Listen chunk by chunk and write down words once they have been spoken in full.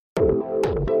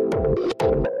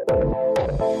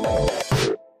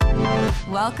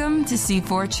Welcome to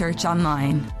C4 Church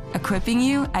Online, equipping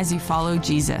you as you follow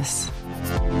Jesus.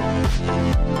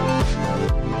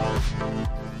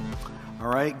 All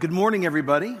right, good morning,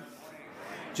 everybody.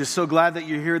 Just so glad that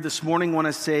you're here this morning. Want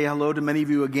to say hello to many of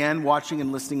you again, watching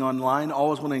and listening online.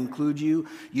 Always want to include you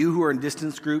who are in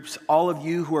distance groups, all of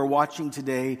you who are watching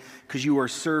today because you are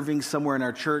serving somewhere in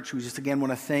our church. We just again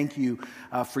want to thank you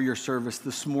for your service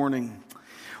this morning.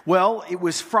 Well, it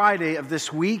was Friday of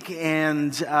this week,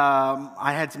 and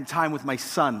I had some time with my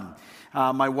son.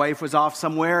 My wife was off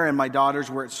somewhere, and my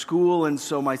daughters were at school, and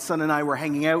so my son and I were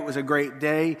hanging out. It was a great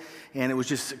day, and it was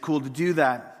just cool to do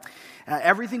that.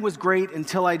 Everything was great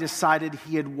until I decided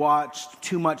he had watched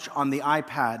too much on the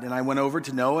iPad, and I went over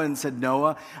to Noah and said,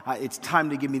 Noah, it's time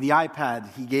to give me the iPad.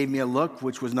 He gave me a look,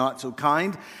 which was not so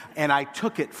kind, and I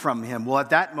took it from him. Well,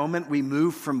 at that moment, we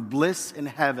moved from bliss in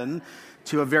heaven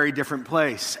to a very different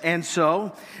place. And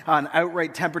so, an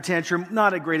outright temper tantrum,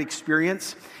 not a great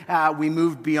experience. We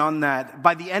moved beyond that.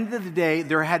 By the end of the day,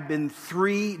 there had been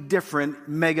 3 different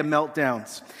mega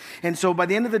meltdowns. And so by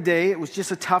the end of the day, it was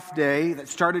just a tough day that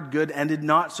started good, ended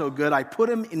not so good. I put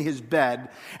him in his bed,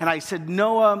 and I said,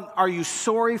 Noah, are you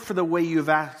sorry for the way you've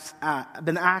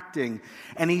been acting?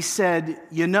 And he said,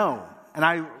 you know. And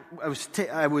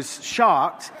I was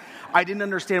shocked. I didn't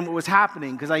understand what was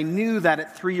happening because I knew that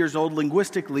at 3 years old,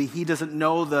 linguistically, he doesn't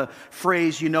know the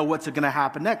phrase, you know what's going to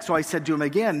happen next. So I said to him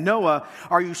again, Noah,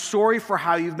 are you sorry for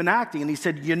how you've been acting? And he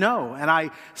said, you know. And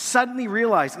I suddenly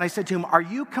realized, and I said to him, are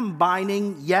you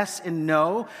combining yes and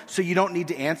no so you don't need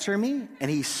to answer me? And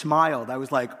he smiled. I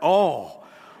was like, oh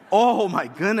my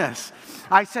goodness.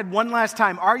 I said one last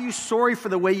time, are you sorry for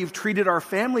the way you've treated our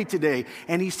family today?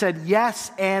 And he said yes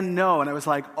and no. And I was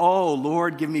like, oh,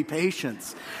 Lord, give me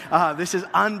patience. This is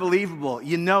unbelievable.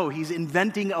 You know, he's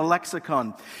inventing a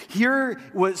lexicon. Here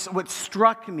was what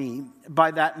struck me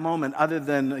by that moment, other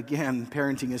than, again,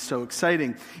 parenting is so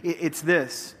exciting. It's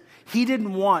this. He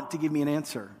didn't want to give me an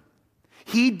answer.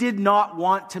 He did not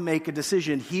want to make a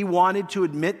decision. He wanted to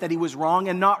admit that he was wrong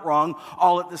and not wrong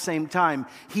all at the same time.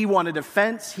 He wanted a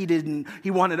fence. He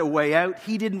wanted a way out.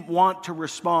 He didn't want to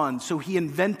respond. So he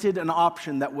invented an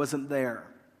option that wasn't there.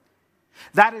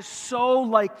 That is so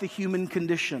like the human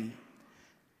condition.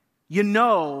 You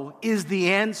know is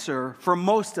the answer for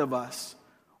most of us,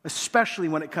 especially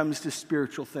when it comes to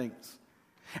spiritual things.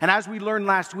 And as we learned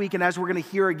last week, and as we're going to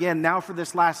hear again now for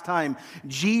this last time,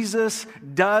 Jesus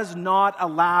does not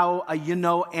allow a you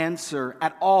know answer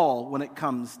at all when it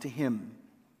comes to him.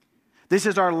 This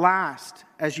is our last,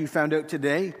 as you found out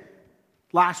today,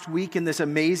 last week in this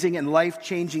amazing and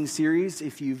life-changing series,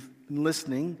 if you've been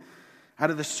listening, out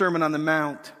of the Sermon on the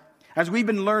Mount. As we've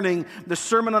been learning, the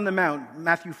Sermon on the Mount,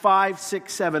 Matthew 5,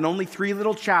 6, 7, only 3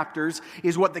 little chapters,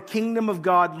 is what the kingdom of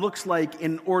God looks like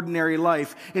in ordinary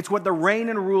life. It's what the reign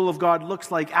and rule of God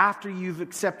looks like after you've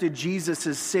accepted Jesus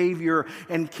as Savior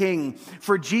and King.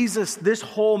 For Jesus, this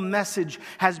whole message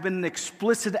has been an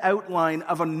explicit outline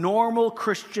of a normal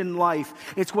Christian life.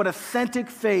 It's what authentic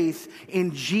faith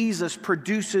in Jesus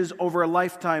produces over a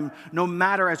lifetime, no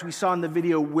matter, as we saw in the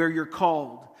video, where you're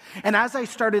called. And as I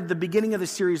started the beginning of the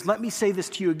series, let me say this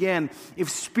to you again. If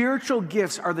spiritual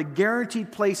gifts are the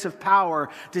guaranteed place of power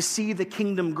to see the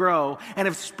kingdom grow, and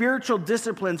if spiritual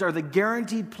disciplines are the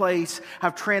guaranteed place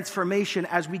of transformation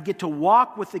as we get to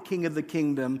walk with the King of the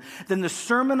kingdom, then the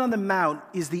Sermon on the Mount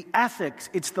is the ethics,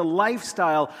 it's the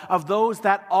lifestyle of those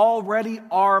that already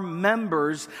are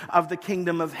members of the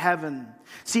kingdom of heaven.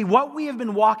 See, what we have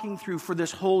been walking through for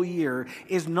this whole year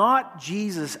is not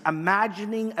Jesus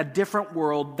imagining a different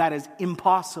world that is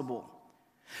impossible.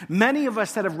 Many of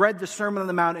us that have read the Sermon on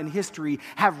the Mount in history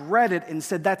have read it and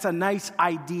said, that's a nice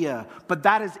idea, but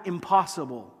that is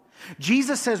impossible.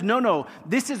 Jesus says, no,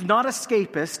 this is not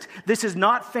escapist, this is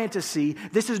not fantasy,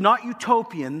 this is not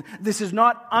utopian, this is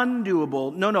not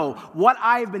undoable. No, what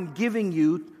I have been giving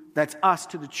you, that's us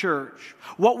to the church.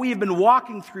 What we have been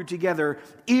walking through together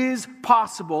is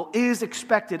possible, is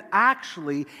expected.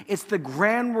 Actually, it's the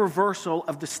grand reversal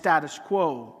of the status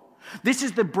quo. This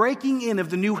is the breaking in of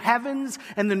the new heavens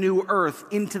and the new earth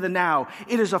into the now.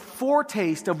 It is a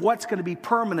foretaste of what's going to be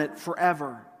permanent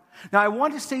forever. Now, I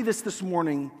want to say this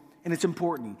morning, and it's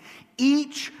important.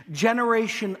 Each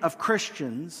generation of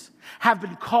Christians have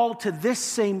been called to this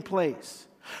same place.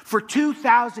 For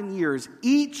 2,000 years,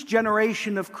 each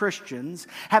generation of Christians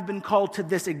have been called to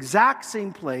this exact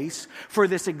same place for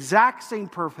this exact same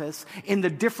purpose in the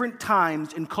different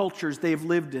times and cultures they've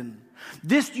lived in.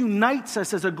 This unites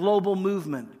us as a global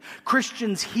movement.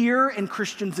 Christians here and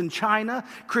Christians in China,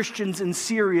 Christians in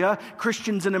Syria,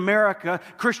 Christians in America,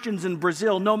 Christians in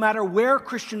Brazil. No matter where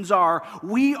Christians are,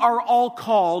 we are all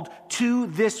called to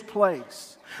this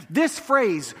place. This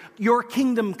phrase, your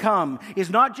kingdom come, is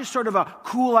not just sort of a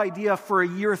cool idea for a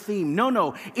year theme.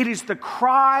 No. It is the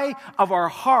cry of our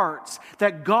hearts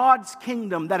that God's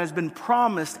kingdom that has been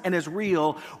promised and is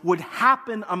real would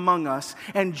happen among us.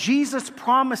 And Jesus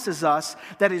promises us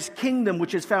that his kingdom,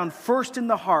 which is found first in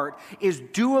the heart, is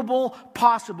doable,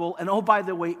 possible, and oh, by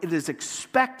the way, it is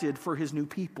expected for his new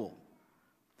people.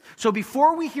 So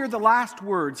before we hear the last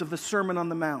words of the Sermon on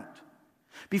the Mount,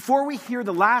 before we hear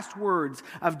the last words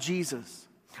of Jesus,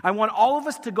 I want all of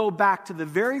us to go back to the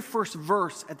very first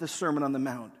verse at the Sermon on the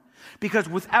Mount. Because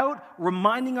without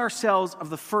reminding ourselves of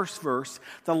the first verse,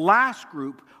 the last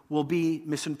group will be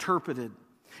misinterpreted.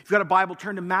 If you've got a Bible,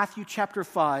 turn to Matthew chapter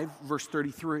 5, verse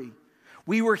 33.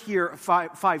 We were here,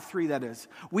 5:3 that is.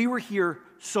 We were here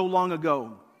so long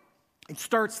ago. It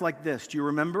starts like this. Do you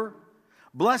remember?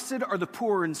 Blessed are the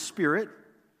poor in spirit,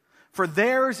 for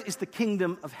theirs is the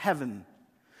kingdom of heaven.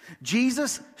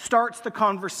 Jesus starts the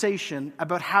conversation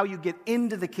about how you get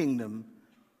into the kingdom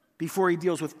before he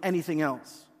deals with anything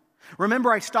else.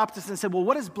 Remember, I stopped us and said, well,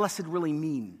 what does blessed really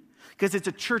mean? Because it's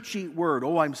a churchy word.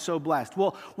 Oh, I'm so blessed.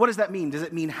 Well, what does that mean? Does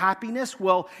it mean happiness?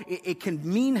 Well, it can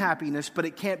mean happiness, but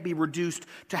it can't be reduced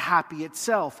to happy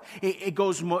itself. It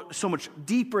goes so much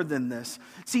deeper than this.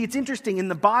 See, it's interesting. In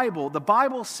the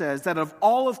Bible says that of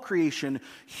all of creation,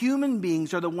 human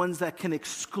beings are the ones that can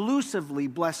exclusively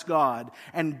bless God,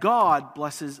 and God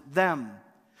blesses them.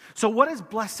 So what does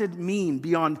blessed mean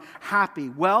beyond happy?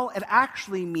 Well, it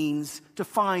actually means to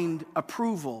find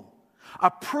approval.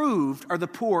 Approved are the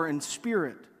poor in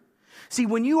spirit. See,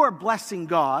 when you are blessing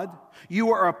God,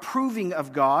 you are approving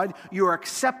of God, you are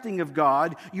accepting of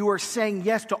God, you are saying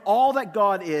yes to all that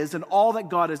God is and all that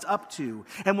God is up to.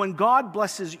 And when God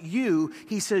blesses you,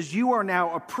 he says you are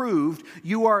now approved,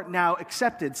 you are now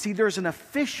accepted. See, there's an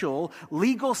official,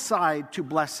 legal side to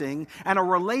blessing and a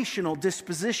relational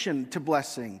disposition to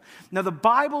blessing. Now, the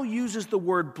Bible uses the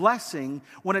word blessing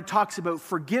when it talks about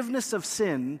forgiveness of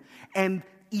sin and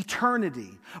eternity.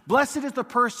 Blessed is the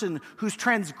person whose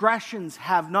transgressions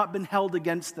have not been held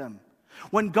against them.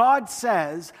 When God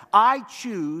says, I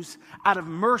choose out of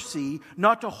mercy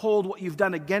not to hold what you've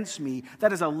done against me,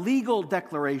 that is a legal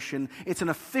declaration. It's an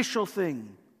official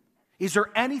thing. Is there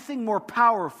anything more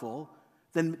powerful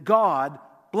than God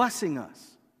blessing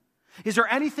us? Is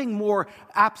there anything more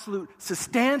absolute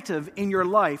substantive in your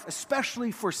life,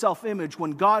 especially for self-image,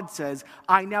 when God says,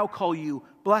 I now call you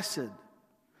blessed?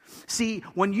 See,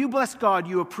 when you bless God,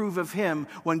 you approve of him.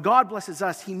 When God blesses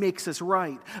us, he makes us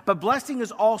right. But blessing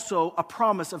is also a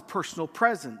promise of personal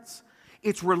presence.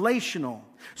 It's relational.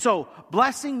 So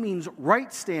blessing means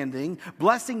right standing.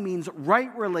 Blessing means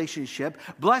right relationship.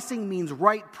 Blessing means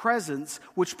right presence,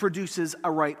 which produces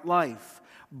a right life.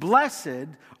 Blessed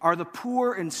are the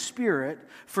poor in spirit,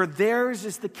 for theirs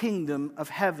is the kingdom of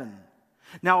heaven.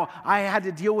 Now, I had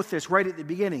to deal with this right at the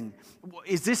beginning.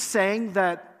 Is this saying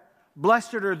that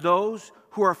blessed are those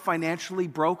who are financially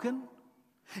broken?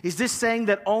 Is this saying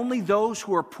that only those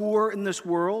who are poor in this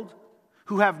world,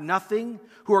 who have nothing,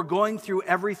 who are going through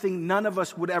everything none of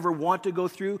us would ever want to go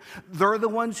through, they're the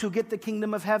ones who get the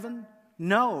kingdom of heaven?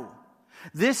 No.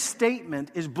 This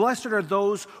statement is blessed are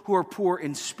those who are poor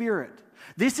in spirit.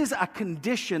 This is a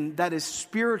condition that is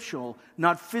spiritual,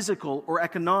 not physical or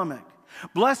economic.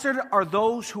 Blessed are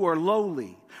those who are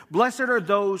lowly. Blessed are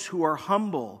those who are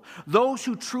humble, those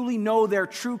who truly know their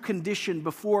true condition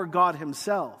before God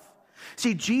himself.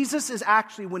 See, Jesus is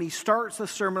actually, when he starts the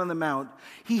Sermon on the Mount,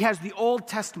 he has the Old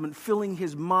Testament filling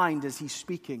his mind as he's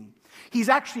speaking. He's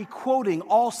actually quoting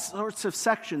all sorts of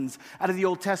sections out of the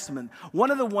Old Testament.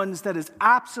 One of the ones that is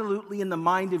absolutely in the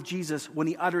mind of Jesus when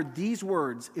he uttered these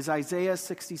words is Isaiah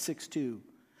 66:2.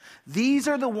 These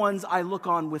are the ones I look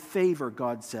on with favor,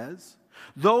 God says.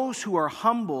 Those who are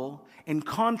humble and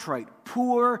contrite,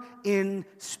 poor in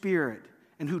spirit,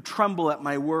 and who tremble at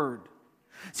my word.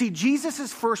 See,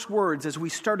 Jesus' first words, as we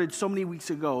started so many weeks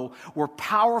ago, were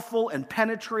powerful and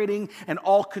penetrating and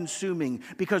all-consuming,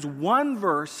 because one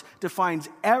verse defines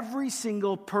every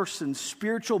single person's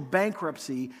spiritual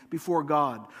bankruptcy before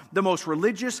God. The most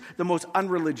religious, the most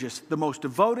unreligious, the most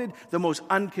devoted, the most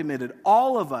uncommitted.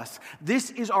 All of us, this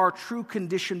is our true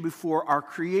condition before our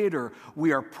Creator.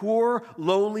 We are poor,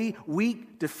 lowly,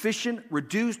 weak, deficient,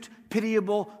 reduced,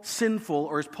 pitiable, sinful,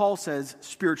 or as Paul says,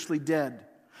 spiritually dead.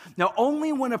 Now,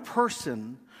 only when a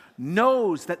person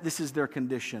knows that this is their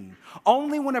condition.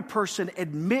 Only when a person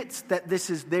admits that this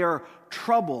is their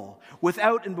trouble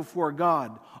without and before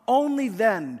God, only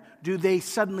then do they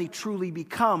suddenly truly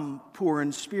become poor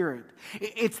in spirit.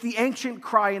 It's the ancient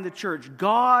cry in the church,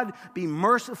 God, be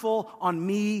merciful on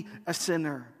me, a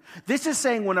sinner. This is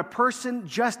saying when a person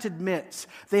just admits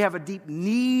they have a deep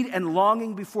need and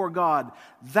longing before God,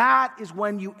 that is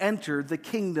when you enter the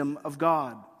kingdom of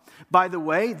God. By the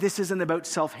way, this isn't about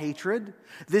self-hatred.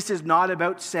 This is not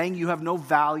about saying you have no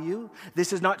value.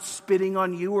 This is not spitting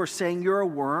on you or saying you're a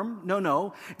worm.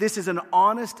 No. This is an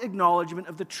honest acknowledgement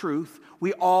of the truth.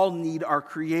 We all need our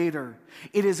Creator.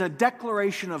 It is a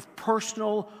declaration of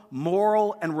personal,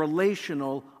 moral, and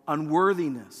relational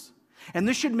unworthiness. And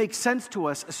this should make sense to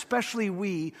us, especially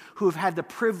we who have had the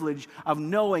privilege of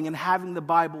knowing and having the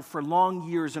Bible for long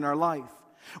years in our life.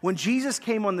 When Jesus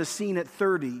came on the scene at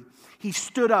 30, he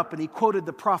stood up and he quoted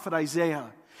the prophet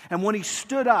Isaiah. And when he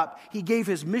stood up, he gave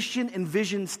his mission and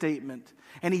vision statement.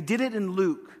 And he did it in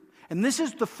Luke. And this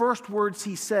is the first words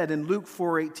he said in Luke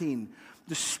 4:18.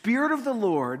 The Spirit of the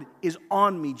Lord is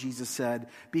on me, Jesus said,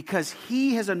 because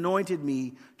he has anointed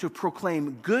me to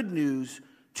proclaim good news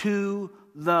to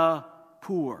the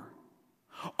poor.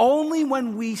 Only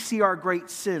when we see our great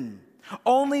sin,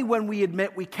 only when we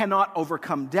admit we cannot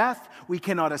overcome death, we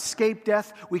cannot escape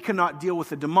death, we cannot deal with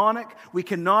the demonic, we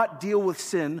cannot deal with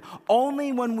sin,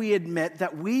 only when we admit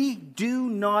that we do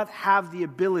not have the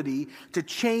ability to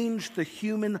change the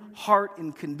human heart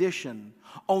and condition,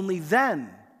 only then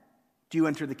do you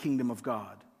enter the kingdom of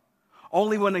God.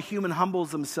 Only when a human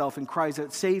humbles himself and cries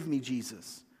out, "Save me,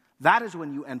 Jesus," that is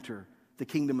when you enter the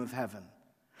kingdom of heaven.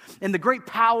 And the great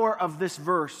power of this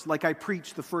verse, like I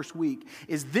preached the first week,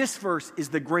 is this verse is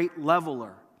the great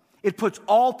leveler. It puts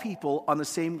all people on the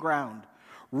same ground.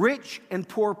 Rich and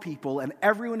poor people and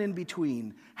everyone in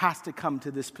between has to come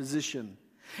to this position.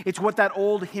 It's what that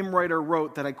old hymn writer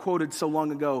wrote that I quoted so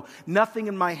long ago. Nothing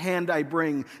in my hand I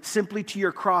bring, simply to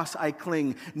your cross I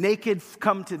cling. Naked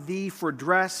come to thee for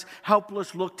dress,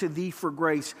 helpless look to thee for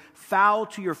grace. Foul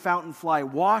to your fountain fly,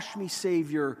 wash me,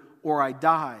 Savior, or I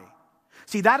die.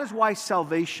 See, that is why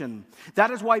salvation,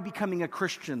 that is why becoming a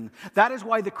Christian, that is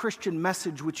why the Christian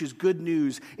message, which is good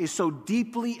news, is so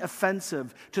deeply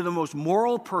offensive to the most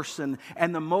moral person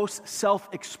and the most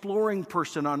self-exploring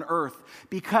person on earth,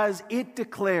 because it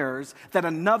declares that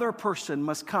another person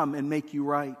must come and make you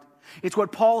right. It's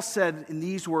what Paul said in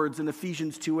these words in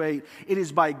Ephesians 2:8. It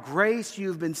is by grace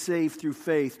you've been saved through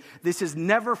faith. This is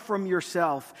never from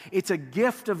yourself. It's a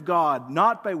gift of God,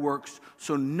 not by works,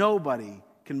 so nobody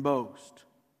can boast.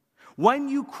 When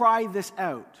you cry this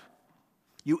out,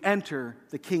 you enter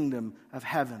the kingdom of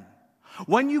heaven.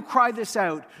 When you cry this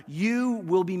out, you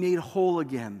will be made whole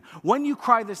again. When you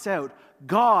cry this out,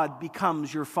 God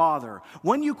becomes your Father.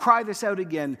 When you cry this out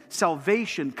again,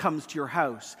 salvation comes to your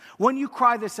house. When you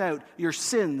cry this out, your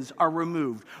sins are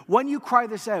removed. When you cry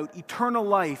this out, eternal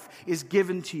life is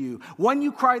given to you. When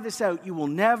you cry this out, you will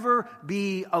never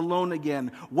be alone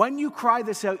again. When you cry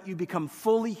this out, you become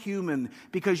fully human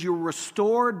because you're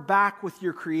restored back with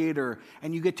your Creator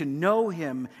and you get to know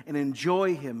Him and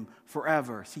enjoy Him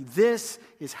forever. See, this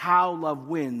is how love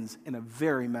wins in a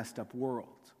very messed up world.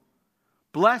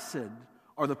 Blessed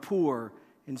are the poor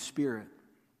in spirit.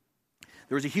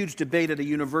 There was a huge debate at a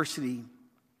university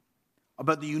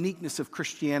about the uniqueness of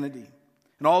Christianity.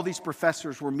 And all these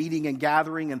professors were meeting and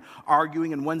gathering and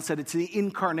arguing. And one said it's the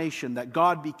incarnation, that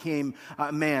God became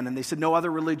a man. And they said no other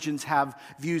religions have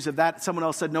views of that. Someone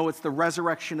else said no, it's the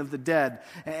resurrection of the dead.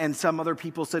 And some other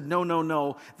people said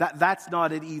no, that's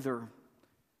not it either.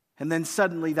 And then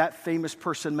suddenly that famous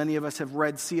person, many of us have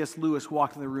read, C.S. Lewis,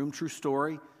 walked in the room, true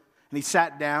story. And he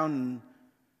sat down and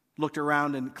looked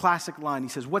around, and classic line, he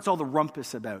says, "What's all the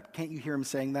rumpus about?" Can't you hear him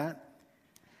saying that?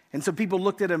 And so people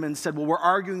looked at him and said, "Well, we're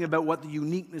arguing about what the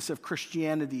uniqueness of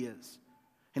Christianity is."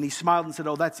 And he smiled and said,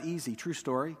 "Oh, that's easy. True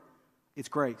story. It's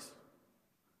grace."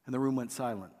 And the room went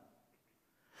silent.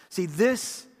 See,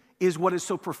 this is what is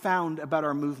so profound about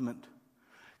our movement.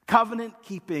 Covenant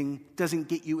keeping doesn't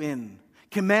get you in.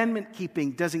 Commandment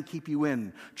keeping doesn't keep you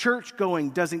in. Church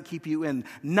going doesn't keep you in.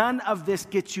 None of this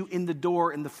gets you in the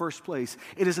door in the first place.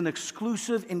 It is an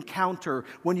exclusive encounter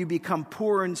when you become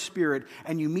poor in spirit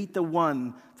and you meet the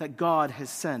one that God has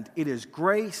sent. It is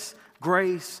grace,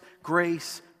 grace,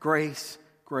 grace, grace,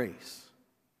 grace.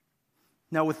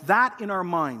 Now, with that in our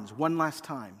minds, one last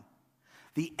time,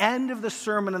 the end of the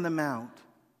Sermon on the Mount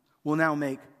will now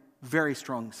make very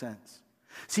strong sense.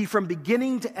 See, from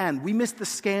beginning to end, we miss the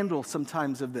scandal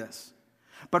sometimes of this.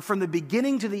 But from the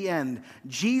beginning to the end,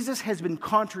 Jesus has been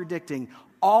contradicting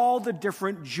all the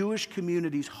different Jewish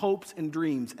communities' hopes and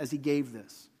dreams as he gave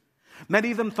this.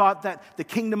 Many of them thought that the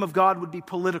kingdom of God would be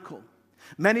political.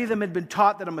 Many of them had been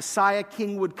taught that a Messiah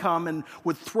king would come and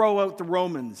would throw out the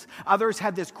Romans. Others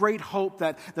had this great hope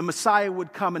that the Messiah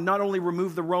would come and not only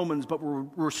remove the Romans, but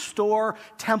restore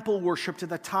temple worship to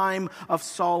the time of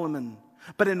Solomon.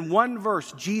 But in one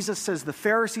verse, Jesus says the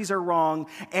Pharisees are wrong,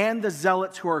 and the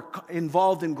zealots who are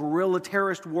involved in guerrilla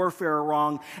terrorist warfare are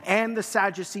wrong, and the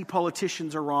Sadducee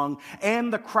politicians are wrong,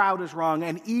 and the crowd is wrong,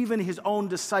 and even his own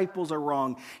disciples are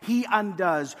wrong. He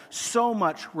undoes so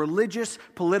much religious,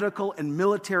 political, and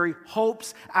military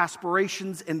hopes,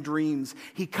 aspirations, and dreams.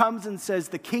 He comes and says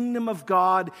the kingdom of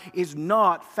God is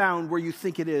not found where you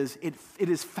think it is. It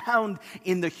is found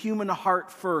in the human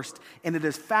heart first, and it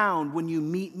is found when you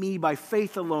meet me by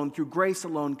faith alone, through grace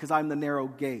alone, because I'm the narrow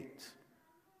gate.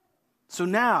 So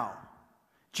now,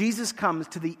 Jesus comes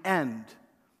to the end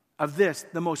of this,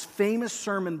 the most famous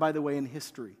sermon, by the way, in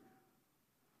history.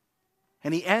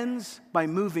 And he ends by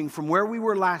moving from where we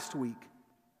were last week,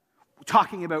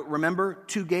 talking about, remember,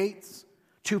 2 gates,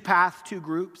 2 paths, 2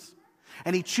 groups.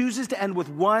 And he chooses to end with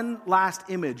one last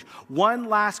image, one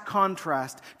last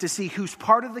contrast to see who's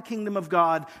part of the kingdom of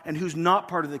God and who's not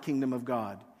part of the kingdom of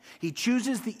God. He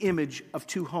chooses the image of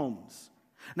 2 homes.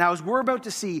 Now, as we're about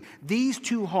to see, these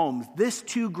 2 homes, these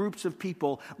 2 groups of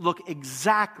people look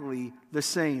exactly the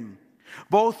same.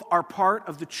 Both are part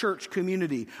of the church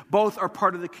community. Both are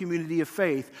part of the community of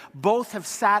faith. Both have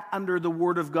sat under the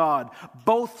Word of God.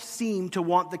 Both seem to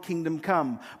want the kingdom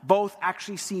come. Both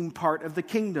actually seem part of the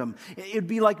kingdom. It'd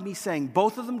be like me saying,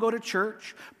 both of them go to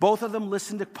church. Both of them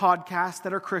listen to podcasts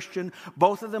that are Christian.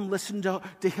 Both of them listen to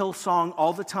Hillsong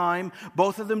all the time.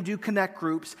 Both of them do connect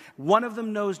groups. One of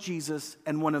them knows Jesus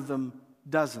and one of them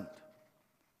doesn't.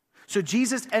 So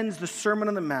Jesus ends the Sermon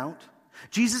on the Mount.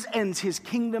 Jesus ends his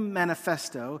kingdom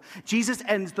manifesto. Jesus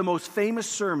ends the most famous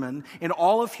sermon in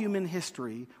all of human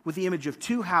history with the image of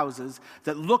 2 houses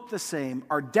that look the same,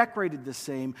 are decorated the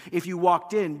same. If you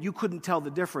walked in, you couldn't tell the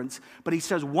difference. But he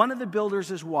says one of the builders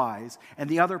is wise and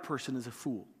the other person is a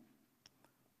fool.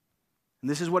 And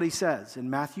this is what he says in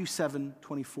Matthew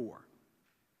 7:24.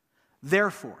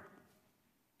 Therefore,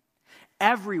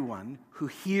 everyone who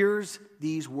hears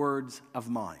these words of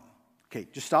mine. Okay,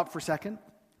 just stop for a second.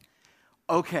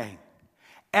 Okay,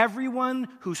 everyone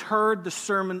who's heard the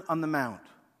Sermon on the Mount,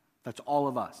 that's all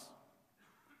of us.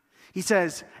 He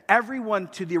says, everyone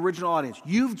to the original audience,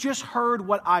 you've just heard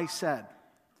what I said.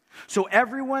 So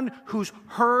everyone who's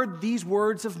heard these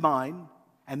words of mine,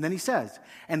 and then he says,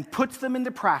 and puts them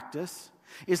into practice,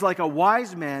 is like a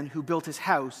wise man who built his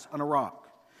house on a rock.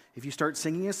 If you start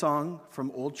singing a song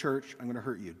from old church, I'm going to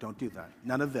hurt you. Don't do that.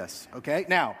 None of this, okay?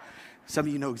 Now, some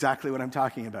of you know exactly what I'm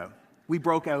talking about. We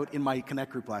broke out in my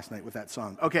Connect group last night with that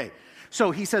song. Okay,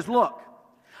 so he says, look,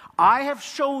 I have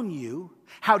shown you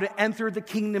how to enter the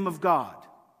kingdom of God.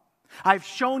 I've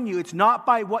shown you it's not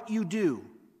by what you do.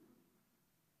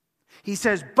 He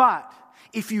says, but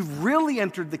if you've really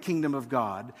entered the kingdom of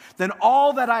God, then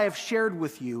all that I have shared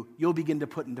with you, you'll begin to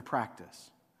put into practice.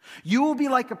 You will be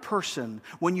like a person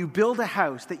when you build a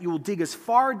house that you will dig as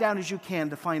far down as you can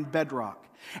to find bedrock.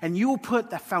 And you will put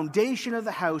the foundation of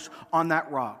the house on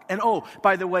that rock. And oh,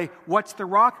 by the way, what's the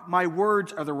rock? My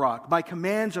words are the rock. My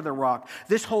commands are the rock.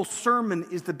 This whole sermon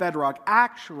is the bedrock.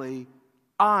 Actually,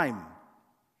 I'm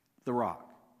the rock.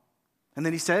 And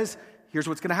then he says, here's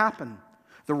what's going to happen.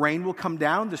 The rain will come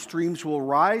down, the streams will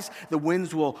rise, the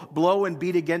winds will blow and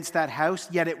beat against that house,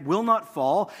 yet it will not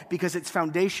fall because its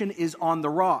foundation is on the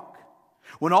rock.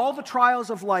 When all the trials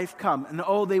of life come, and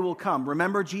oh, they will come.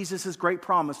 Remember Jesus' great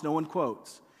promise, no one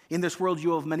quotes. In this world you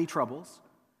will have many troubles.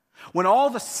 When all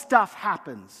the stuff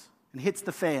happens and hits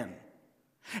the fan,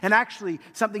 and actually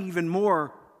something even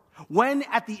more, when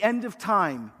at the end of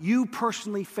time you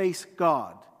personally face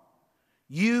God,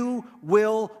 you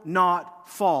will not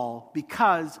fall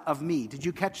because of me. Did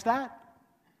you catch that?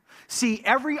 See,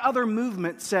 every other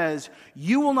movement says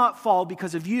you will not fall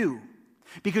because of you.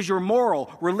 Because you're moral,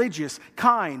 religious,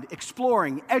 kind,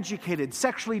 exploring, educated,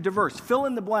 sexually diverse, fill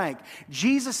in the blank.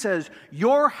 Jesus says,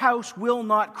 your house will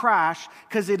not crash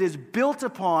because it is built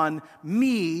upon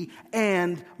me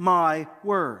and my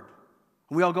word.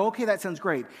 And we all go, okay, that sounds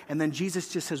great. And then Jesus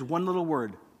just says one little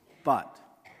word, but.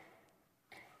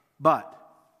 But.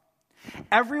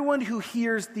 Everyone who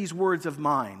hears these words of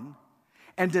mine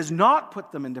and does not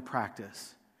put them into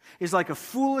practice is like a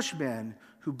foolish man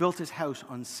who built his house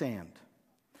on sand.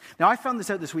 Now, I found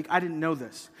this out this week. I didn't know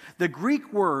this. The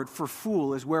Greek word for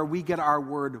fool is where we get our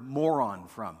word moron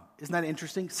from. Isn't that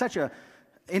interesting? Such a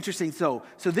interesting. So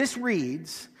this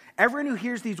reads, everyone who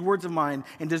hears these words of mine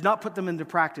and does not put them into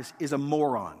practice is a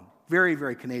moron. Very,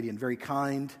 very Canadian, very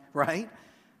kind, right?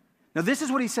 Now this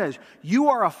is what he says. You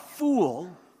are a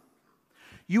fool.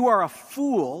 You are a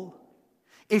fool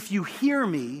if you hear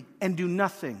me and do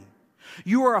nothing.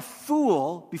 You are a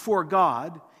fool before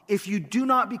God if you do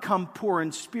not become poor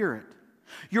in spirit.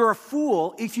 You're a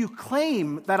fool if you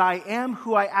claim that I am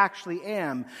who I actually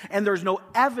am and there's no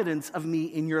evidence of me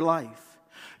in your life.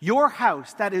 Your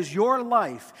house, that is your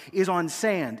life, is on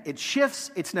sand. It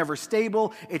shifts, it's never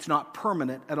stable, it's not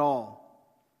permanent at all.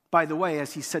 By the way,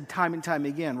 as he said time and time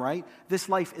again, right? This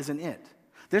life isn't it.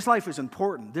 This life is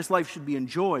important. This life should be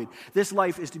enjoyed. This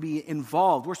life is to be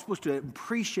involved. We're supposed to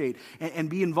appreciate and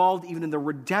be involved even in the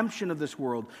redemption of this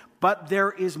world. But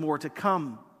there is more to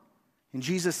come. And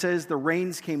Jesus says the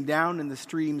rains came down and the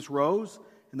streams rose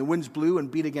and the winds blew and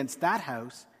beat against that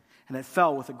house and it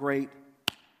fell with a great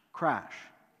crash.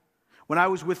 When I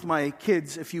was with my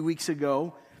kids a few weeks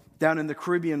ago down in the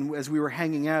Caribbean as we were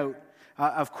hanging out,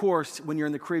 of course, when you're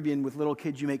in the Caribbean with little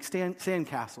kids, you make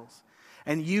sandcastles.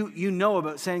 And you know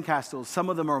about sandcastles. Some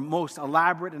of them are most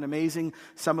elaborate and amazing.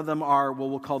 Some of them are, well,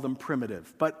 we'll call them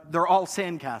primitive. But they're all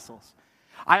sandcastles.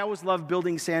 I always love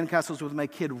building sandcastles with my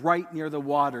kid right near the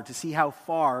water to see how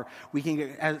far we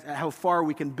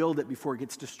can build it before it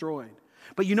gets destroyed.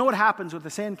 But you know what happens with a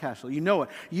sandcastle. You know it.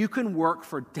 You can work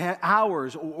for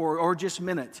hours or just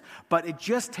minutes, but it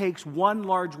just takes one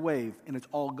large wave and it's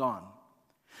all gone.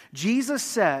 Jesus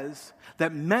says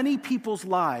that many people's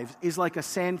lives is like a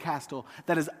sandcastle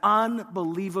that is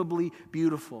unbelievably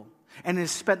beautiful and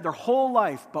has spent their whole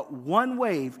life, but one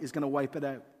wave is going to wipe it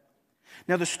out.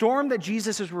 Now, the storm that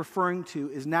Jesus is referring to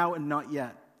is now and not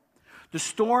yet. The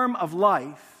storm of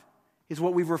life is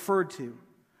what we've referred to.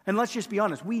 And let's just be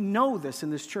honest, we know this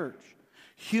in this church.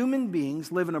 Human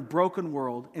beings live in a broken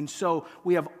world, and so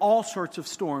we have all sorts of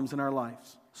storms in our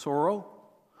lives. Sorrow,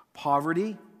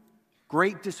 poverty,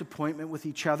 great disappointment with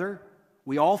each other.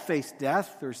 We all face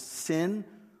death. There's sin.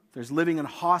 There's living in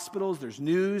hospitals. There's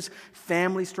news,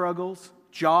 family struggles,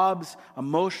 jobs,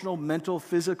 emotional, mental,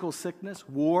 physical sickness,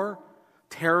 war,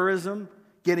 terrorism,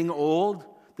 getting old,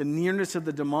 the nearness of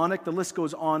the demonic. The list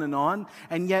goes on.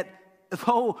 And yet,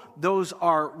 though those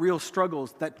are real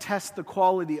struggles that test the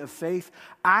quality of faith,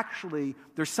 actually,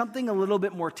 there's something a little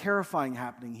bit more terrifying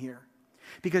happening here.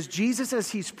 Because Jesus, as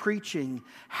he's preaching,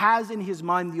 has in his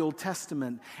mind the Old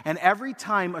Testament. And every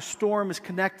time a storm is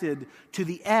connected to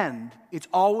the end, it's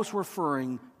always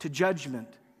referring to judgment.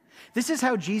 This is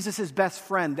how Jesus' best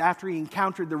friend, after he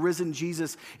encountered the risen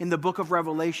Jesus in the book of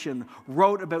Revelation,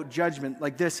 wrote about judgment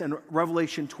like this in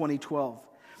Revelation 20:12.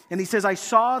 And he says, I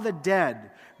saw the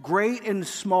dead, great and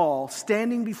small,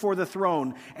 standing before the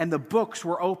throne, and the books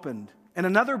were opened. And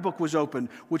another book was opened,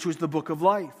 which was the book of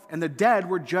life. And the dead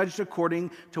were judged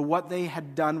according to what they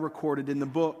had done recorded in the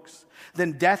books.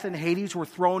 Then death and Hades were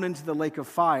thrown into the lake of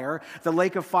fire. The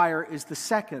lake of fire is the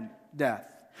second death.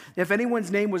 If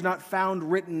anyone's name was not found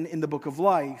written in the book of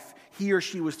life, he or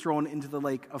she was thrown into the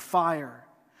lake of fire.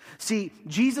 See,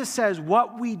 Jesus says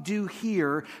what we do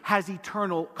here has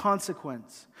eternal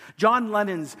consequence. John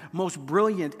Lennon's most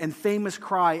brilliant and famous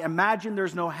cry, imagine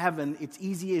there's no heaven, it's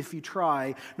easy if you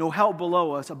try, no hell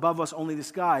below us, above us only the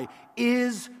sky,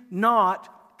 is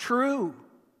not true.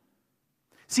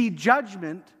 See,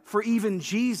 judgment for even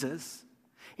Jesus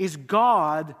is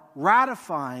God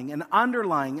ratifying and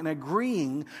underlying and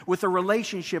agreeing with the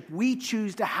relationship we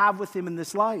choose to have with him in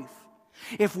this life.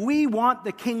 If we want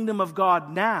the kingdom of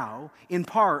God now, in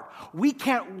part, we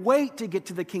can't wait to get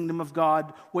to the kingdom of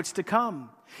God, what's to come.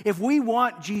 If we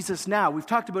want Jesus now, we've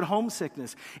talked about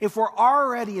homesickness. If we're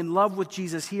already in love with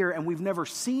Jesus here and we've never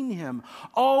seen him,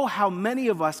 oh, how many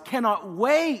of us cannot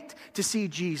wait to see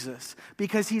Jesus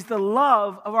because he's the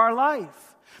love of our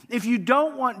life. If you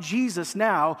don't want Jesus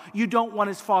now, you don't want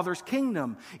his Father's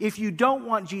kingdom. If you don't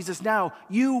want Jesus now,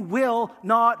 you will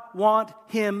not want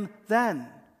him then.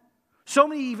 So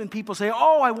many even people say,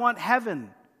 oh, I want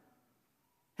heaven.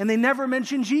 And they never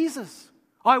mention Jesus.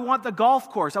 Oh, I want the golf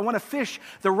course. I want to fish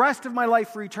the rest of my life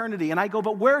for eternity. And I go,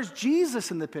 but where's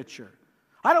Jesus in the picture?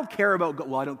 I don't care about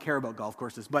golf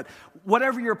courses, but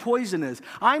whatever your poison is.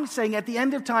 I'm saying at the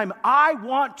end of time, I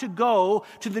want to go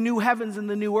to the new heavens and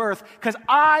the new earth because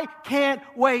I can't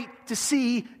wait to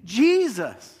see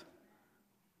Jesus.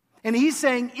 And he's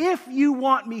saying, if you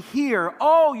want me here,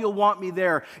 oh, you'll want me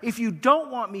there. If you don't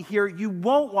want me here, you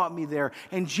won't want me there.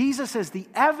 And Jesus says the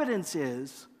evidence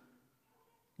is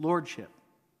lordship.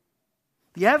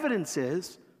 The evidence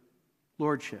is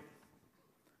lordship.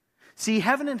 See,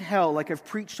 heaven and hell, like I've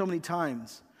preached so many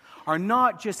times, are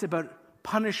not just about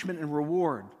punishment and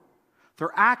reward.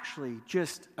 They're actually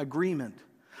just agreement.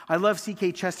 I love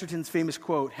C.K. Chesterton's famous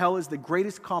quote, hell is the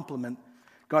greatest compliment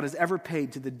God has ever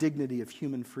paid to the dignity of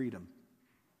human freedom.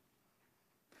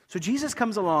 So Jesus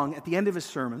comes along at the end of his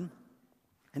sermon,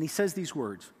 and he says these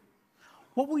words,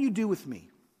 "What will you do with me?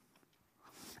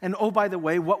 And oh, by the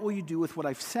way, what will you do with what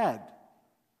I've said?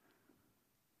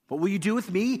 What will you do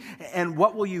with me, and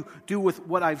what will you do with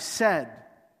what I've said?"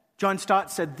 John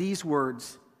Stott said these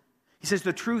words. He says,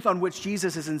 the truth on which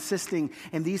Jesus is insisting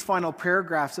in these final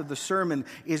paragraphs of the sermon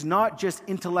is not just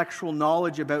intellectual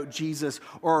knowledge about Jesus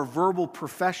or a verbal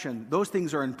profession. Those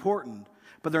things are important,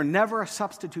 but they're never a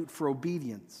substitute for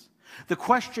obedience. The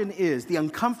question is, the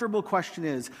uncomfortable question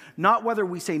is, not whether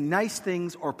we say nice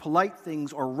things or polite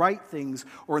things or right things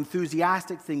or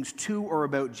enthusiastic things to or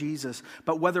about Jesus,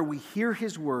 but whether we hear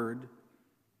his word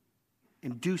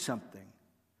and do something.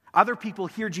 Other people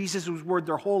hear Jesus' word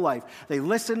their whole life. They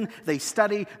listen, they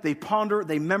study, they ponder,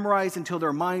 they memorize until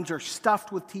their minds are stuffed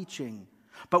with teaching.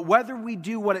 But whether we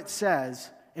do what it says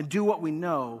and do what we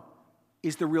know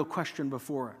is the real question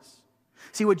before us.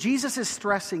 See, what Jesus is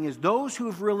stressing is those who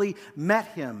have really met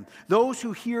him, those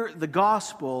who hear the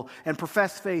gospel and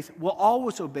profess faith, will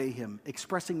always obey him,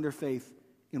 expressing their faith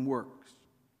in works.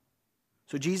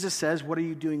 So Jesus says, what are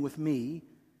you doing with me?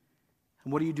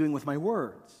 And what are you doing with my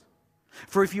words?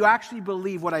 For if you actually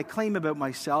believe what I claim about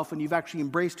myself and you've actually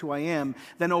embraced who I am,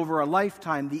 then over a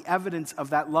lifetime, the evidence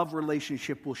of that love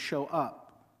relationship will show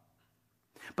up.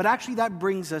 But actually, that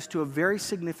brings us to a very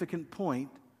significant point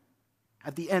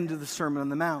at the end of the Sermon on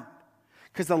the Mount.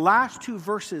 Because the last two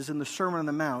verses in the Sermon on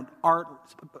the Mount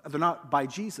they're not by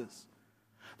Jesus.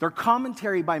 They're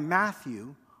commentary by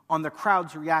Matthew on the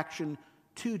crowd's reaction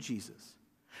to Jesus.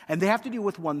 And they have to do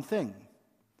with one thing: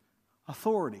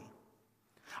 authority.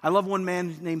 I love one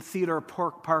man named Theodore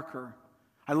Parker.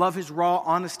 I love his raw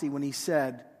honesty when he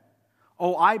said,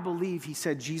 "Oh, I believe," he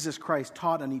said, "Jesus Christ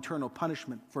taught an eternal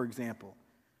punishment, for example.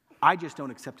 I just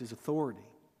don't accept his authority."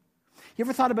 You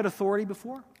ever thought about authority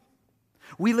before?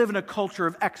 We live in a culture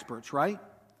of experts, right?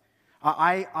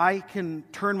 I can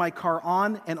turn my car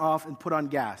on and off and put on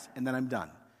gas, and then I'm done.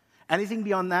 Anything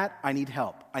beyond that, I need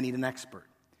help. I need an expert.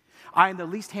 I am the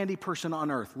least handy person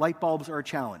on earth. Light bulbs are a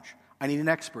challenge. I need an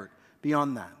expert.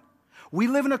 Beyond that, we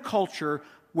live in a culture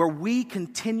where we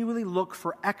continually look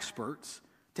for experts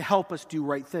to help us do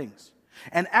right things.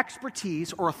 And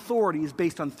expertise or authority is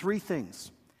based on three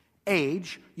things: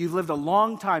 age, you've lived a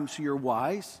long time so you're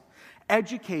wise;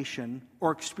 education, or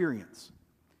experience.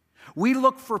 We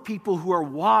look for people who are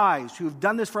wise, who have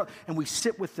done this and we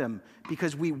sit with them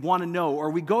because we want to know.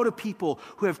 Or we go to people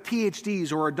who have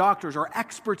PhDs or are doctors or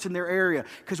experts in their area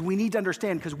because we need to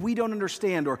understand, because we don't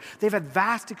understand, or they've had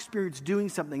vast experience doing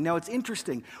something. Now, it's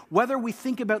interesting, whether we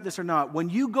think about this or not, when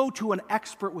you go to an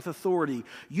expert with authority,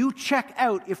 you check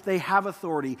out if they have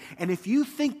authority. And if you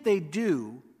think they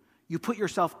do, you put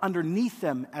yourself underneath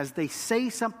them as they say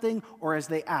something or as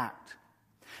they act.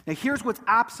 Now, here's what's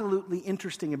absolutely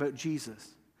interesting about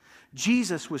Jesus.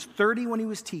 Jesus was 30 when he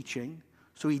was teaching,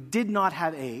 so he did not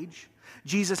have age.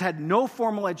 Jesus had no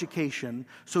formal education,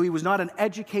 so he was not an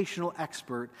educational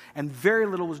expert, and very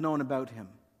little was known about him.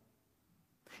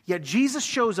 Yet Jesus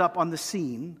shows up on the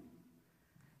scene,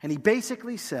 and he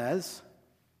basically says,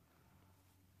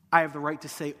 "I have the right to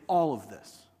say all of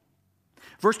this."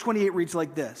 Verse 28 reads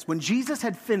like this: "When Jesus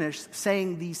had finished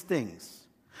saying these things,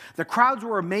 the crowds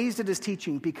were amazed at his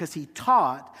teaching because he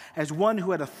taught as one who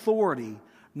had authority,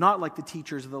 not like the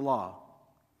teachers of the law."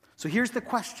 So here's the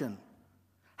question: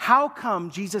 how come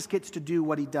Jesus gets to do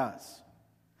what he does?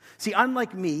 See,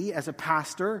 unlike me as a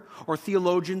pastor or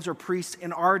theologians or priests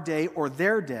in our day or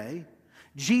their day,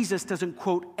 Jesus doesn't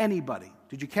quote anybody.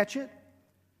 Did you catch it?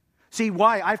 See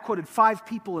why I've quoted 5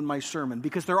 people in my sermon?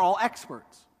 Because they're all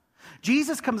experts.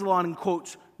 Jesus comes along and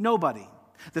quotes nobody.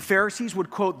 The Pharisees would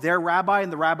quote their rabbi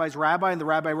and the rabbi's rabbi and the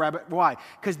rabbi. Why?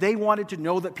 Because they wanted to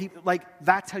know that people,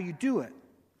 that's how you do it.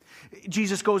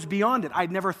 Jesus goes beyond it.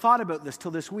 I'd never thought about this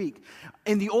till this week.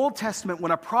 In the Old Testament,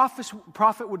 when a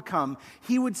prophet would come,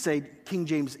 he would say, King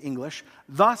James English,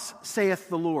 "Thus saith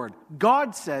the Lord."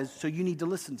 God says, so you need to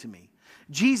listen to me.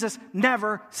 Jesus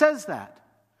never says that.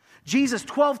 Jesus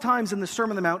 12 times in the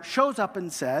Sermon on the Mount shows up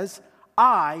and says,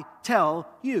 "I tell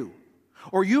you."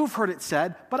 Or you've heard it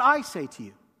said, but I say to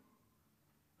you.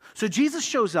 So Jesus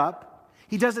shows up.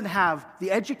 He doesn't have the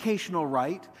educational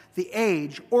right, the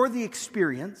age, or the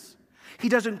experience. He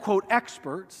doesn't quote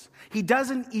experts. He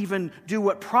doesn't even do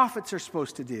what prophets are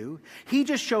supposed to do. He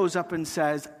just shows up and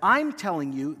says, "I'm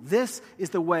telling you, this is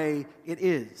the way it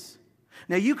is."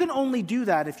 Now, you can only do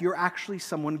that if you're actually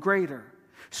someone greater,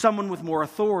 someone with more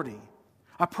authority,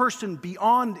 a person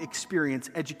beyond experience,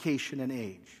 education, and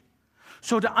age.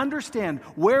 So to understand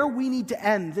where we need to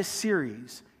end this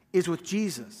series is with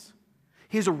Jesus.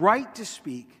 His right to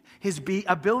speak, his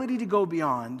ability to go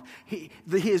beyond,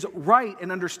 his right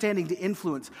and understanding to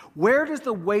influence. Where does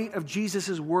the weight of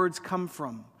Jesus' words come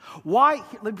from? Why,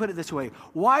 let me put it this way,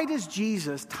 why does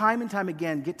Jesus time and time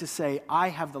again get to say, I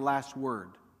have the last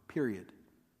word, period?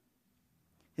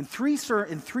 In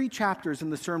three chapters in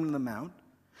the Sermon on the Mount,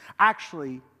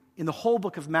 actually in the whole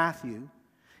book of Matthew,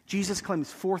 Jesus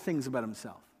claims 4 things about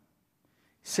himself: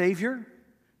 Savior,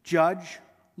 Judge,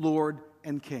 Lord,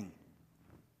 and King.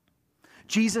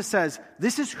 Jesus says,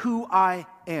 this is who I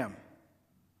am.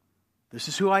 This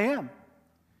is who I am.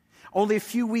 Only a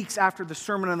few weeks after the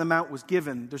Sermon on the Mount was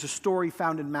given, there's a story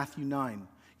found in Matthew 9.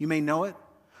 You may know it.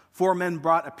 4 men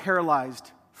brought a paralyzed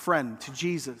friend to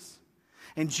Jesus.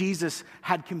 And Jesus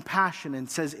had compassion and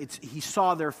says he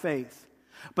saw their faith.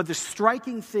 But the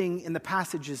striking thing in the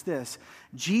passage is this.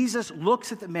 Jesus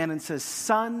looks at the man and says,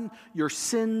 son, your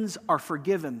sins are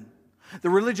forgiven. The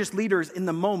religious leaders in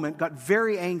the moment got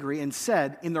very angry and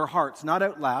said in their hearts, not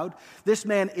out loud, this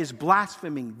man is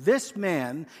blaspheming. This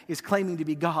man is claiming to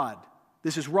be God.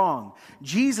 This is wrong.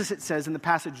 Jesus, it says in the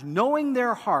passage, knowing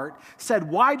their heart, said,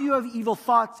 why do you have evil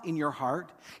thoughts in your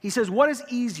heart? He says, what is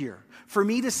easier? For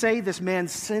me to say this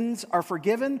man's sins are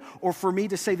forgiven, or for me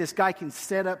to say this guy can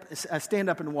stand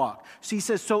up and walk? So he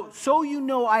says, so you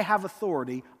know I have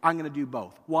authority, I'm going to do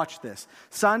both. Watch this.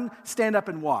 Son, stand up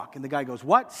and walk. And the guy goes,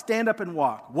 what? Stand up and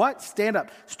walk. What? Stand up.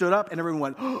 Stood up, and everyone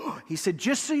went, oh. He said,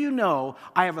 just so you know,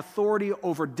 I have authority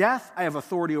over death, I have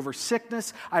authority over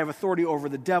sickness, I have authority over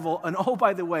the devil, and oh,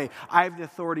 by the way, I have the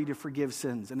authority to forgive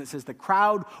sins. And it says the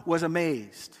crowd was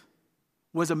amazed,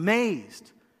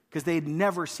 because they had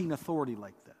never seen authority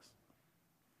like this.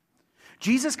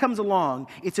 Jesus comes along,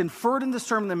 it's inferred in the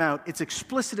Sermon on the Mount, it's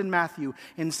explicit in Matthew,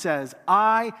 and says,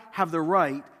 I have the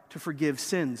right to forgive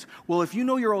sins. Well, if you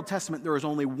know your Old Testament, there is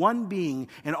only one being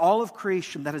in all of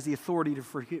creation that has the authority to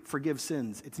forgive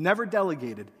sins. It's never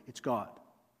delegated, it's God.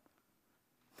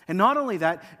 And not only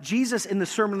that, Jesus in the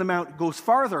Sermon on the Mount goes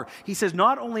farther. He says,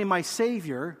 not only am I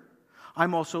Savior,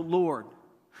 I'm also Lord.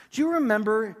 Do you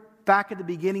remember back at the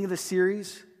beginning of the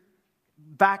series,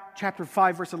 back chapter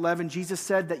 5, verse 11, Jesus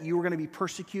said that you were going to be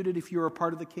persecuted if you were a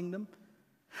part of the kingdom?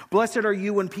 Blessed are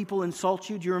you when people insult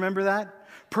you. Do you remember that?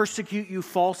 Persecute you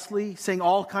falsely, saying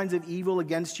all kinds of evil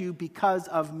against you because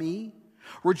of me.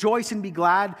 Rejoice and be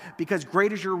glad, because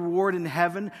great is your reward in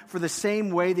heaven, for the same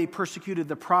way they persecuted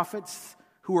the prophets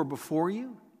who were before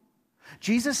you.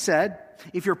 Jesus said,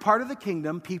 if you're part of the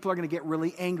kingdom, people are going to get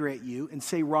really angry at you and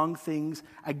say wrong things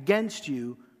against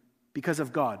you because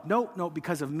of God. No,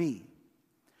 because of me.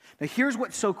 Now here's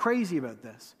what's so crazy about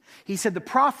this. He said the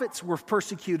prophets were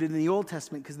persecuted in the Old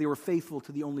Testament because they were faithful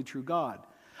to the only true God.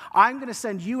 I'm going to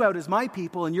send you out as my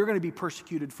people, and you're going to be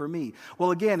persecuted for me. Well,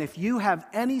 again, if you have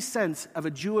any sense of a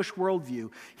Jewish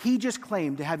worldview, he just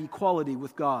claimed to have equality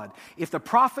with God. If the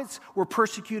prophets were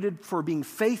persecuted for being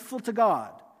faithful to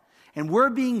God, and we're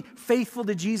being faithful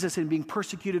to Jesus and being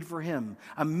persecuted for him,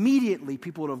 immediately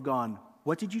people would have gone,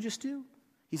 what did you just do?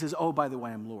 He says, oh, by the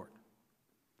way, I'm Lord.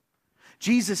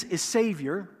 Jesus is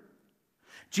Savior.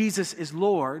 Jesus is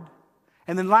Lord.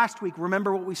 And then last week,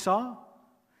 remember what we saw?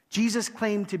 Jesus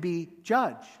claimed to be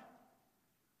judge.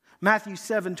 Matthew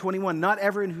 7:21, not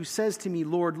everyone who says to me,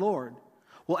 Lord, Lord,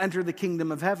 will enter the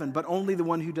kingdom of heaven, but only the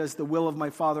one who does the will of my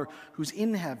Father who's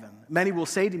in heaven. Many will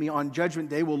say to me on judgment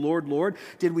day, well, Lord, Lord,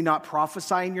 did we not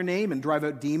prophesy in your name and drive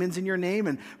out demons in your name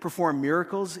and perform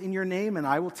miracles in your name? And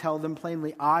I will tell them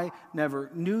plainly, I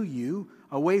never knew you.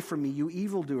 Away from me, you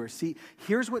evildoers. See,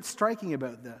 here's what's striking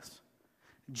about this.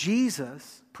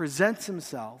 Jesus presents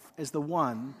himself as the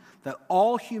one that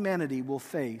all humanity will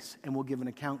face and will give an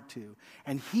account to.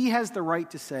 And he has the right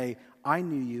to say, I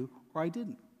knew you or I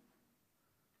didn't.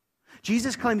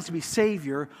 Jesus claims to be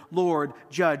Savior, Lord,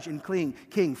 Judge, and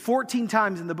King. 14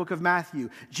 times in the book of Matthew,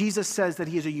 Jesus says that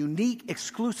he has a unique,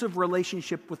 exclusive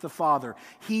relationship with the Father.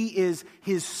 He is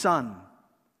his Son.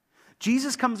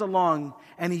 Jesus comes along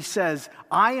and he says,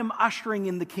 I am ushering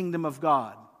in the kingdom of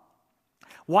God.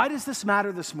 Why does this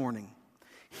matter this morning?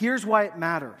 Here's why it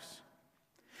matters.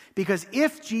 Because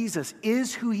if Jesus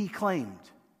is who he claimed,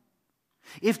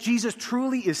 if Jesus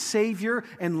truly is Savior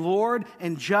and Lord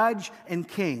and Judge and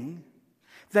King,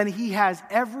 then he has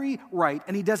every right,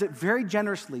 and he does it very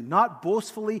generously, not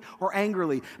boastfully or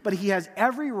angrily, but he has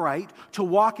every right to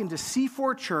walk into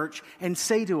C4 Church and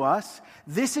say to us,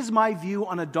 this is my view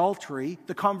on adultery,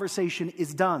 the conversation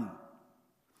is done.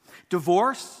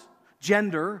 Divorce,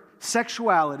 gender,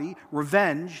 sexuality,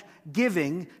 revenge,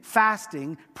 giving,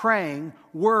 fasting, praying,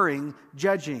 worrying,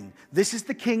 judging. This is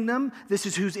the kingdom. This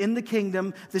is who's in the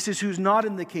kingdom. This is who's not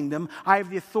in the kingdom. I have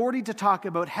the authority to talk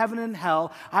about heaven and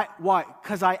hell. Why?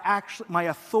 Because my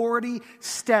authority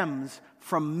stems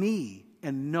from me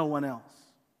and no one else.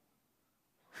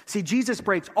 See, Jesus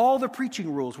breaks all the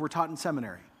preaching rules we're taught in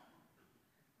seminary.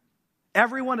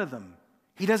 Every one of them.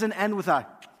 He doesn't end with a,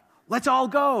 let's all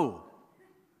go.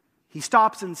 He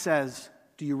stops and says,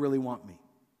 do you really want me?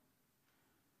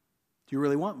 Do you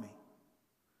really want me?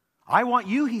 I want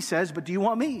you, he says, but do you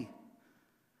want me?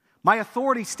 My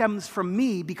authority stems from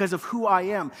me because of who I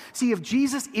am. See, if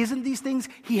Jesus isn't these things,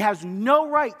 he has no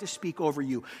right to speak over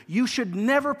you. You should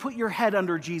never put your head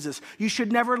under Jesus. You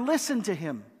should never listen to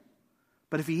him.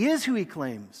 But if he is who he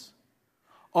claims,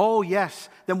 oh yes,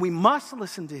 then we must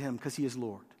listen to him because he is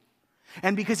Lord.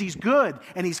 And because he's good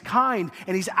and he's kind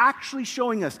and he's actually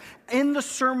showing us in the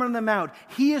Sermon on the Mount,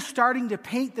 he is starting to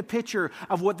paint the picture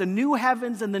of what the new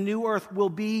heavens and the new earth will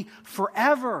be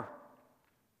forever.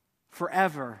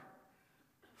 Forever.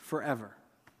 Forever.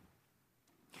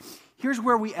 Here's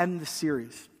where we end the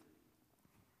series.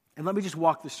 And let me just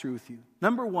walk this through with you.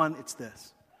 Number one, it's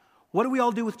this. What do we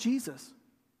all do with Jesus?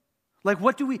 Like,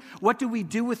 what do we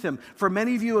do with him? For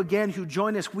many of you, again, who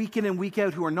join us week in and week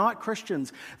out, who are not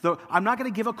Christians, though I'm not going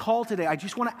to give a call today. I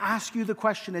just want to ask you the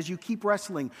question as you keep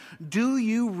wrestling. Do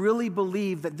you really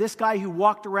believe that this guy who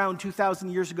walked around 2,000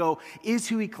 years ago is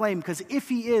who he claimed? Because if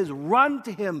he is, run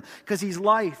to him because he's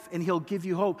life and he'll give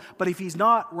you hope. But if he's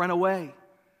not, run away.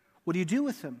 What do you do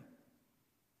with him?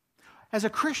 As a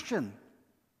Christian,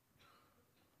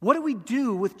 what do we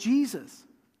do with Jesus?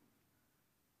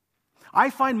 I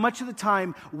find much of the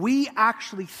time we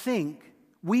actually think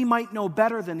we might know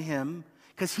better than him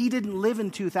because he didn't live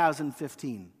in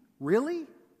 2015. Really?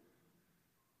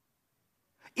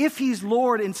 If he's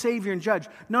Lord and Savior and Judge.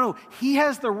 No, he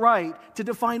has the right to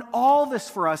define all this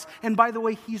for us. And by the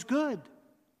way, he's good.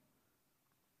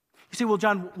 You say, well,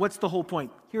 John, what's the whole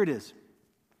point? Here it is.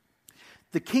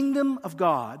 The kingdom of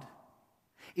God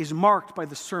is marked by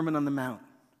the Sermon on the Mount.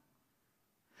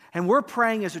 And we're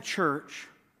praying as a church.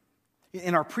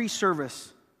 In our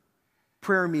pre-service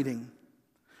prayer meeting,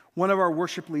 one of our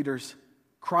worship leaders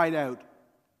cried out,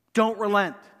 "Don't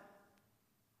relent.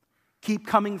 Keep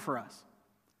coming for us."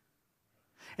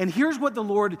 And here's what the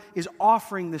Lord is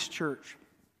offering this church.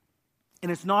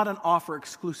 And it's not an offer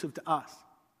exclusive to us.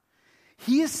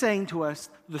 He is saying to us,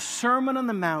 the Sermon on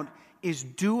the Mount is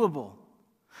doable.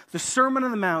 The Sermon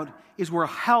on the Mount is where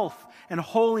health and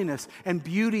holiness and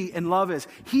beauty and love is.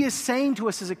 He is saying to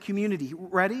us as a community,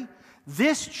 ready?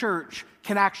 This church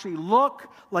can actually look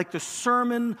like the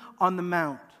Sermon on the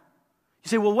Mount. You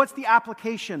say, well, what's the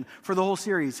application for the whole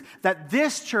series? That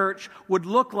this church would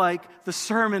look like the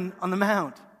Sermon on the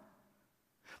Mount.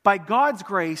 By God's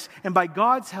grace and by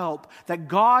God's help, that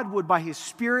God would, by his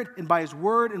Spirit and by his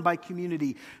word and by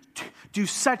community, do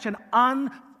such an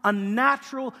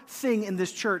unnatural thing in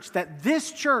this church, that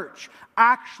this church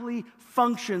actually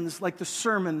functions like the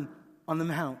Sermon on the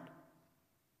Mount.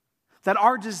 That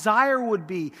our desire would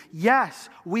be, yes,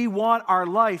 we want our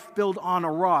life built on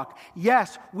a rock.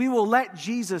 Yes, we will let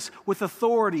Jesus with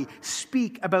authority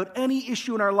speak about any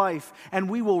issue in our life, and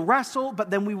we will wrestle, but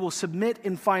then we will submit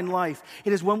and find life.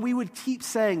 It is when we would keep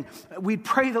saying, we'd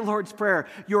pray the Lord's Prayer,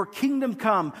 your kingdom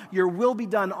come, your will be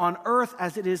done on earth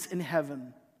as it is in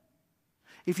heaven.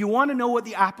 If you want to know what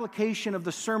the application of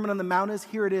the Sermon on the Mount is,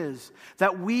 here it is.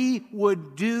 That we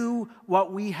would do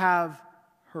what we have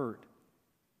heard.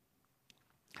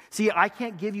 See, I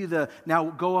can't give you now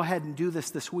go ahead and do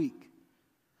this week.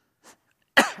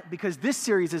 Because this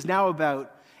series is now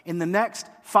about, in the next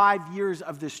 5 years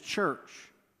of this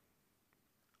church,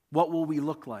 what will we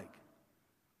look like?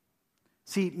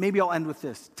 See, maybe I'll end with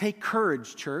this. Take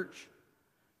courage, church,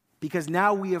 because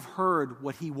now we have heard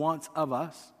what he wants of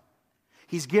us.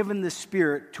 He's given the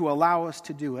Spirit to allow us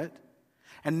to do it.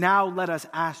 And now let us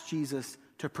ask Jesus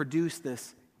to produce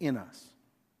this in us.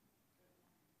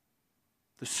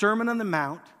 The Sermon on the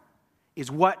Mount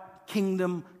is what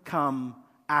kingdom come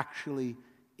actually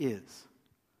is.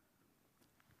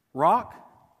 Rock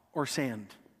or sand?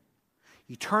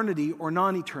 Eternity or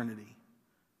non-eternity?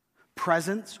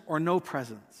 Presence or no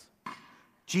presence?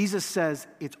 Jesus says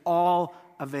it's all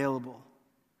available.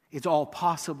 It's all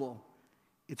possible.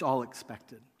 It's all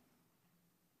expected.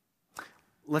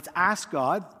 Let's ask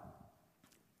God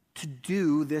to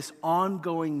do this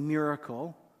ongoing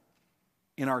miracle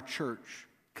in our church.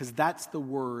 Because that's the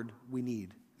word we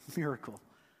need. Miracle.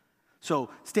 So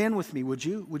stand with me, would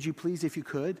you? Would you please, if you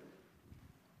could?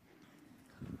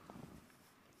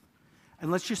 And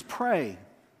let's just pray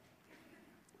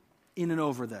in and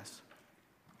over this.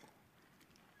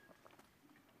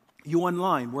 You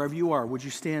online, wherever you are, would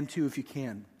you stand too if you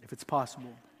can, if it's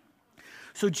possible?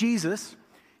 So Jesus,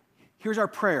 here's our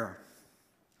prayer.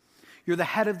 You're the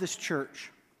head of this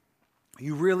church.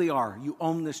 You really are. You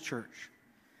own this church.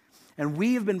 And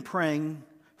we have been praying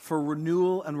for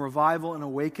renewal and revival and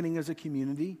awakening as a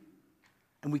community,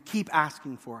 and we keep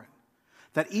asking for it.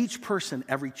 That each person,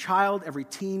 every child, every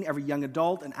teen, every young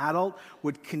adult and adult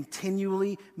would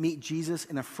continually meet Jesus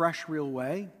in a fresh, real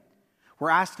way. We're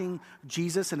asking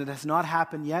Jesus, and it has not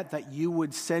happened yet, that you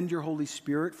would send your Holy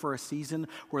Spirit for a season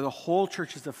where the whole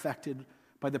church is affected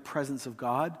by the presence of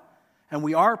God. And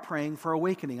we are praying for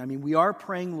awakening. I mean, we are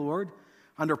praying, Lord,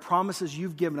 under promises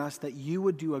you've given us that you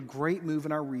would do a great move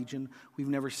in our region we've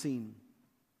never seen.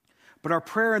 But our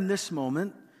prayer in this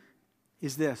moment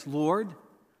is this: Lord,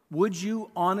 would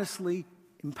you honestly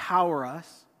empower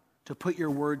us to put your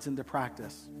words into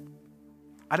practice?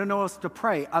 I don't know what else to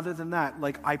pray other than that.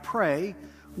 Like, I pray,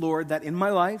 Lord, that in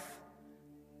my life,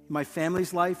 in my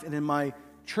family's life, and in my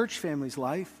church family's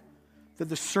life, that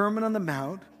the Sermon on the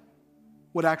Mount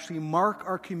would actually mark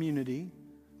our community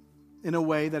in a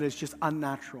way that is just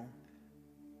unnatural.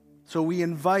 So we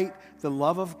invite the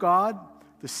love of God,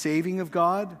 the saving of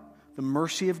God, the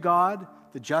mercy of God,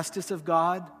 the justice of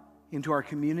God into our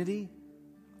community.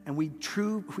 And we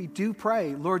do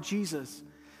pray, Lord Jesus,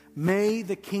 may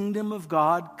the kingdom of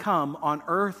God come on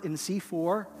earth in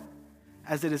C4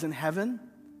 as it is in heaven.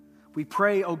 We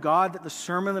pray, oh God, that the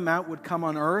Sermon on the Mount would come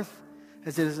on earth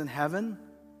as it is in heaven.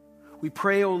 We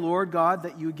pray, oh Lord God,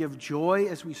 that you would give joy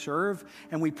as we serve.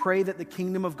 And we pray that the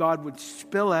kingdom of God would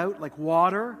spill out like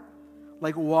water,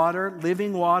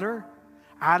 living water,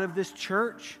 out of this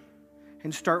church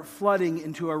and start flooding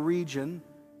into a region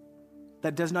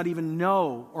that does not even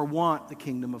know or want the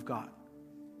kingdom of God.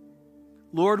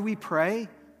 Lord, we pray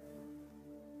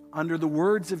under the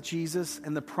words of Jesus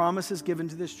and the promises given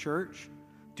to this church,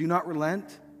 do not relent.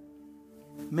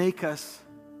 Make us,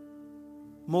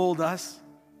 mold us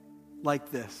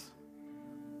like this.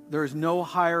 There is no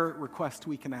higher request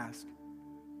we can ask.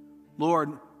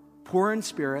 Lord, poor in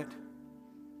spirit,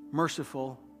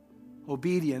 merciful,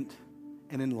 obedient,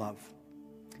 and in love.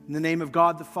 In the name of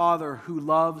God the Father, who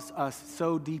loves us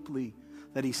so deeply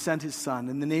that he sent his Son.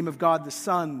 In the name of God the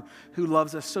Son, who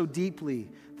loves us so deeply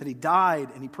that he died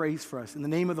and he prays for us. In the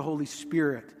name of the Holy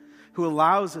Spirit, who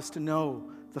allows us to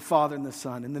know the Father and the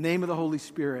Son. In the name of the Holy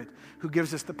Spirit, who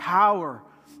gives us the power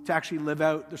to actually live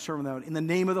out the Sermon on the Mount. In the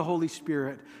name of the Holy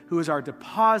Spirit, who is our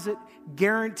deposit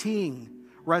guaranteeing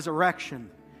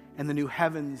resurrection and the new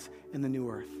heavens and the new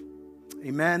earth.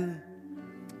 Amen,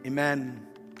 amen,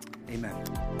 amen.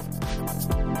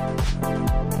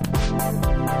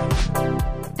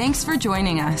 Thanks for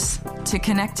joining us. To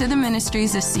connect to the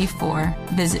ministries of C4,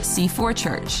 visit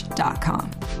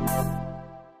c4church.com.